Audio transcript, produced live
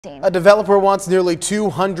A developer wants nearly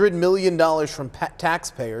 $200 million from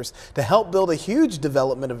taxpayers to help build a huge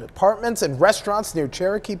development of apartments and restaurants near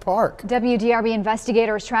Cherokee Park. WDRB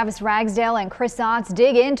investigators Travis Ragsdale and Chris Otts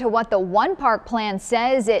dig into what the One Park plan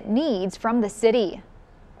says it needs from the city.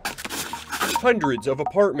 Hundreds of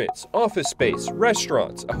apartments, office space,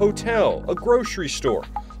 restaurants, a hotel, a grocery store,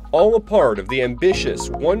 all a part of the ambitious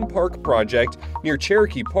One Park project near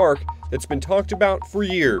Cherokee Park that's been talked about for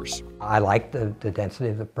years. I like the density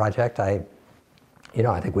of the project. I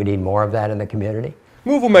think we need more of that in the community.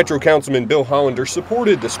 Louisville Metro Councilman Bill Hollander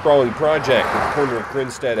supported the sprawling project at the corner of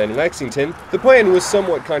Grinstead and Lexington. The plan was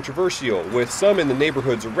somewhat controversial, with some in the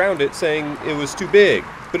neighborhoods around it saying it was too big.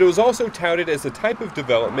 But it was also touted as the type of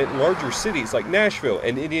development larger cities like Nashville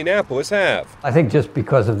and Indianapolis have. I think just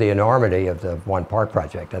because of the enormity of the One Park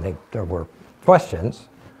project, I think there were questions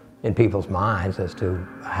in people's minds as to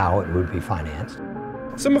how it would be financed.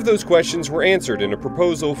 Some of those questions were answered in a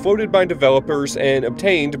proposal floated by developers and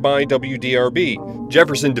obtained by WDRB.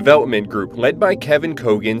 Jefferson Development Group, led by Kevin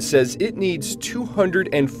Cogan, says it needs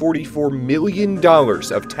 $244 million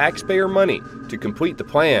of taxpayer money to complete the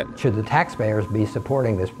plan. Should the taxpayers be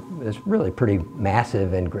supporting this really pretty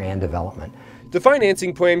massive and grand development? The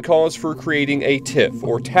financing plan calls for creating a TIF,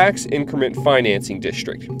 or tax-increment financing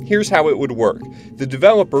district. Here's how it would work. The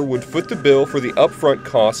developer would foot the bill for the upfront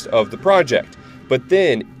cost of the project. But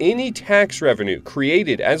then, any tax revenue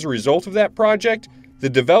created as a result of that project, the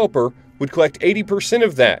developer would collect 80%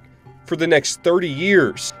 of that for the next 30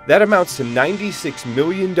 years. That amounts to $96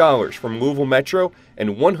 million from Louisville Metro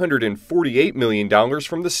and $148 million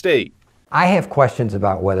from the state. I have questions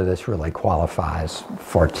about whether this really qualifies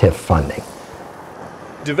for TIF funding.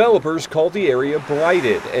 Developers call the area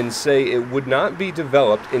blighted and say it would not be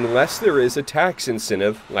developed unless there is a tax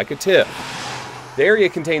incentive like a TIF. The area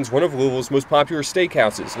contains one of Louisville's most popular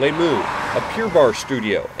steakhouses, Le Moon, a Pure Bar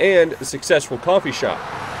studio, and a successful coffee shop.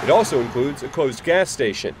 It also includes a closed gas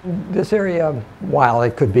station. This area, while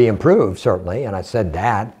it could be improved, certainly, and I said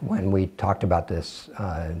that when we talked about this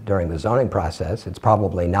during the zoning process, it's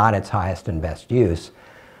probably not its highest and best use.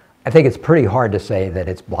 I think it's pretty hard to say that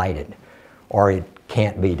it's blighted or it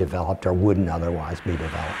can't be developed or wouldn't otherwise be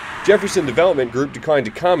developed. Jefferson Development Group declined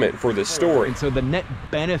to comment for this story. And so the net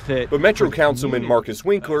benefit... But Metro Councilman Marcus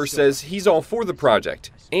Winkler says he's all for the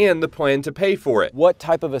project and the plan to pay for it. What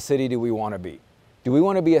type of a city do we want to be? Do we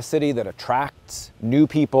want to be a city that attracts new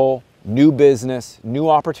people, new business, new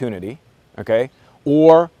opportunity, okay?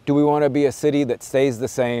 Or do we want to be a city that stays the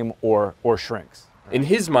same or shrinks? In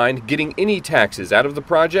his mind, getting any taxes out of the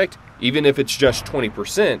project, even if it's just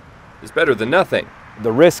 20%, is better than nothing.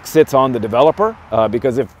 The risk sits on the developer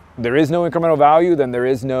because if there is no incremental value, then there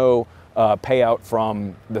is no payout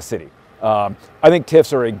from the city. I think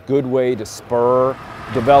TIFs are a good way to spur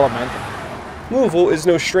development. Louisville is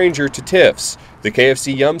no stranger to TIFs. The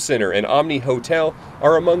KFC Yum Center and Omni Hotel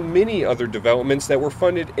are among many other developments that were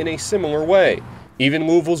funded in a similar way. Even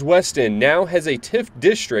Louisville's West End now has a TIF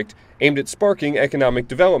district aimed at sparking economic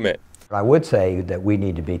development. I would say that we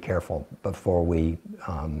need to be careful before we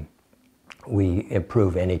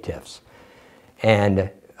improve any TIFs. And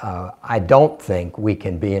I don't think we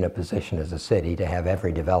can be in a position as a city to have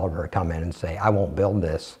every developer come in and say, I won't build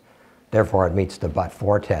this, therefore it meets the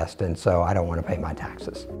but-for test, and so I don't want to pay my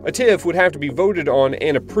taxes. A TIF would have to be voted on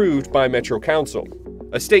and approved by Metro Council.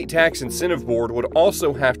 A state tax incentive board would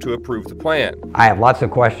also have to approve the plan. I have lots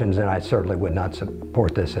of questions, and I certainly would not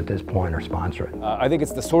support this at this point or sponsor it. I think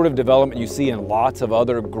it's the sort of development you see in lots of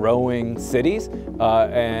other growing cities,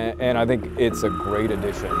 and I think it's a great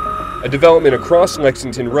addition. A development across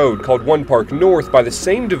Lexington Road called One Park North by the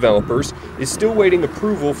same developers is still waiting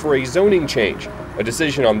approval for a zoning change. A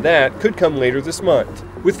decision on that could come later this month.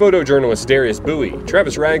 With photojournalist Darius Bowie,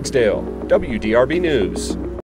 Travis Ragsdale, WDRB News.